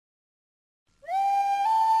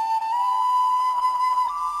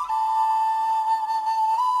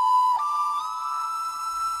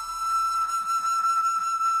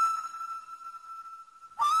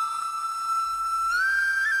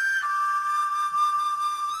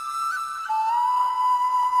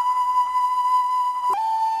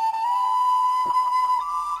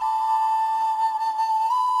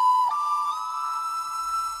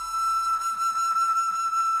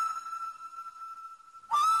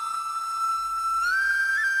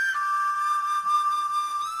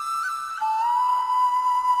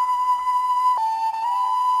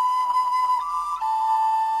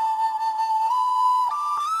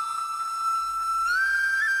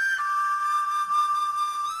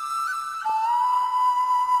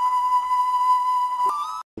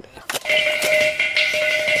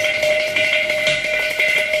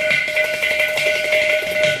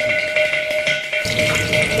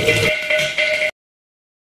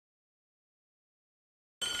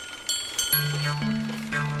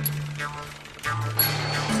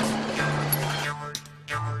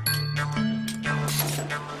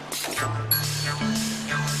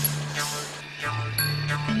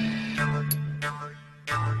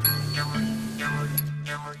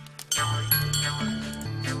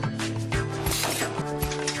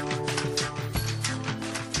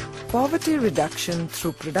Poverty reduction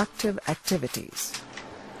through productive activities.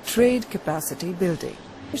 Trade capacity building.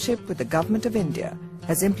 Partnership with the Government of India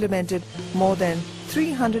has implemented more than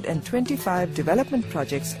 325 development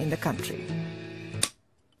projects in the country.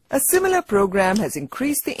 A similar program has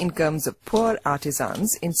increased the incomes of poor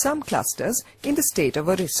artisans in some clusters in the state of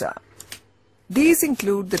Orissa. These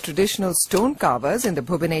include the traditional stone carvers in the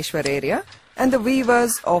Bhubaneswar area and the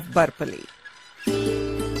weavers of Barpali.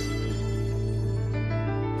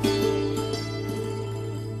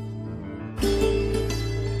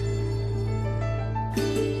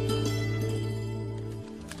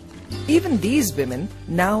 Even these women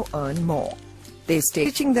now earn more. They stay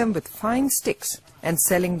stitching them with fine sticks and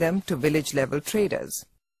selling them to village-level traders.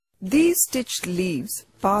 These stitched leaves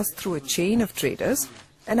pass through a chain of traders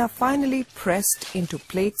and are finally pressed into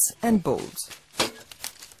plates and bowls.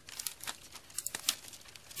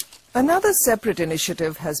 Another separate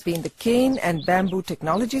initiative has been the Cane and Bamboo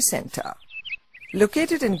Technology Center.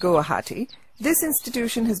 Located in Guwahati, this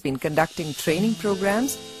institution has been conducting training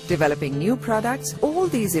programs, developing new products. All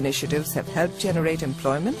these initiatives have helped generate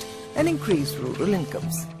employment and increase rural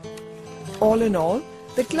incomes. All in all,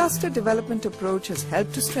 the cluster development approach has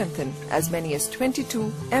helped to strengthen as many as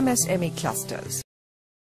 22 MSME clusters.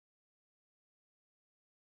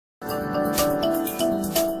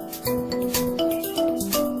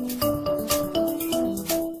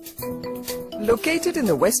 Located in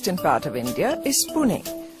the western part of India is Pune,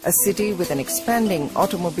 a city with an expanding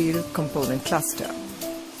automobile component cluster.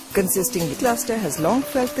 The cluster has long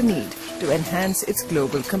felt the need to enhance its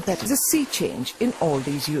global competitiveness. There's a sea change in all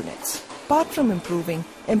these units, apart from improving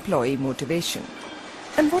employee motivation.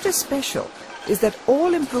 And what is special is that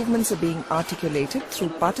all improvements are being articulated through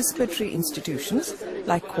participatory institutions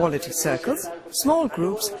like quality circles, small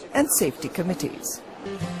groups and safety committees.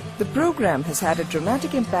 The program has had a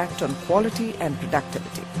dramatic impact on quality and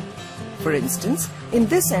productivity. For instance, in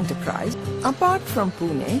this enterprise, apart from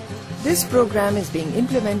Pune, this program is being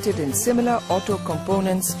implemented in similar auto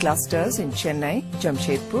components clusters in Chennai,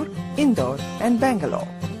 Jamshedpur, Indore and Bangalore.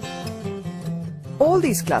 All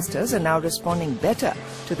these clusters are now responding better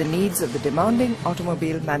to the needs of the demanding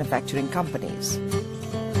automobile manufacturing companies.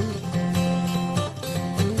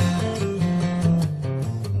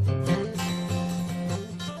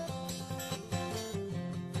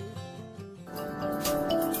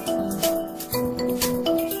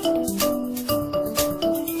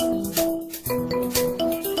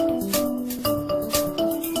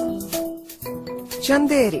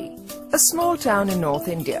 Chanderi, a small town in North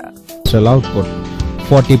India. Output,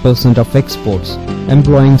 40% of exports,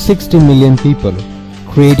 employing 60 million people,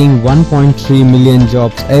 creating 1.3 million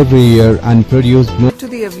jobs every year and produce more to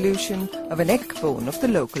the evolution of an backbone of the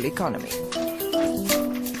local economy.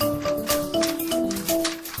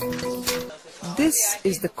 This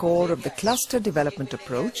is the core of the cluster development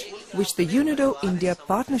approach which the UNIDO India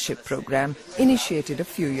Partnership Program initiated a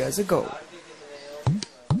few years ago.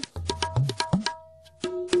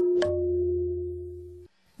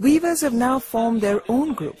 Weavers have now formed their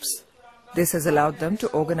own groups. This has allowed them to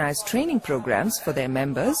organize training programs for their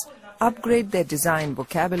members, upgrade their design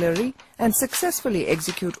vocabulary, and successfully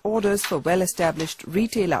execute orders for well-established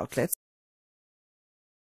retail outlets.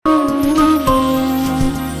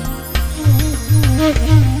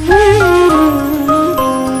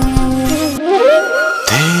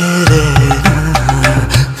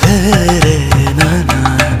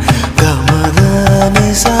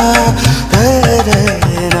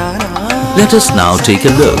 Let us now take a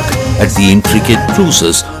look at the intricate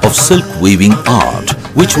process of silk weaving art,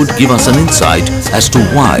 which would give us an insight as to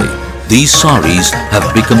why these saris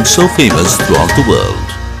have become so famous throughout the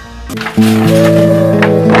world.